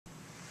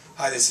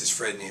Hi, this is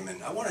Fred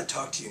Neiman. I want to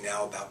talk to you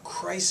now about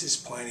crisis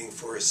planning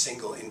for a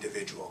single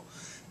individual.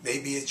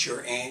 Maybe it's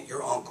your aunt,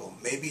 your uncle.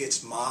 Maybe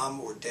it's mom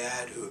or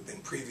dad who have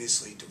been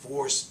previously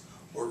divorced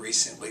or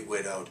recently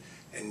widowed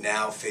and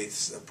now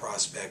face the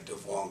prospect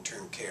of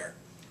long-term care.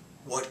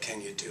 What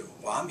can you do?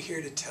 Well, I'm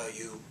here to tell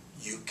you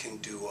you can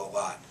do a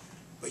lot,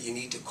 but you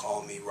need to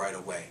call me right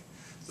away.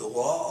 The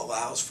law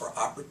allows for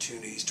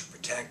opportunities to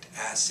protect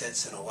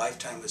assets and a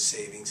lifetime of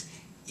savings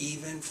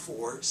even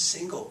for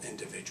single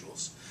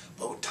individuals.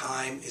 But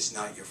time is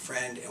not your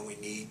friend and we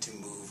need to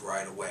move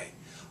right away.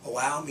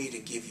 Allow me to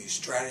give you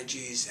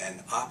strategies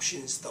and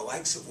options, the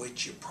likes of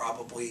which you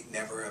probably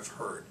never have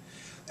heard.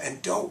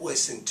 And don't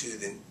listen to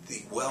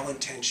the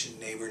well-intentioned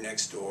neighbor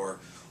next door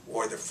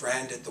or the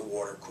friend at the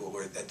water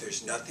cooler that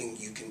there's nothing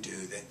you can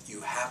do, that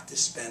you have to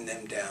spend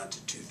them down to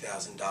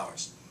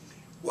 $2,000.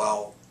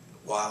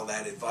 While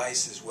that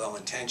advice is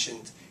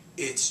well-intentioned,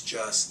 it's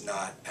just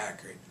not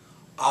accurate.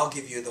 I'll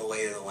give you the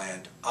lay of the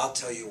land. I'll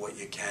tell you what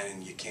you can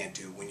and you can't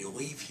do. When you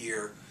leave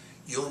here,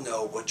 you'll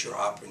know what your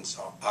options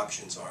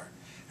are.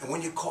 And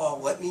when you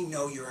call, let me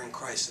know you're in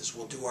crisis.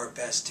 We'll do our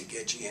best to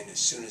get you in as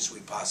soon as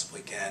we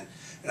possibly can.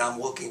 And I'm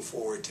looking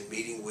forward to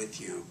meeting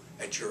with you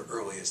at your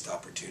earliest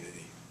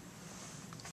opportunity.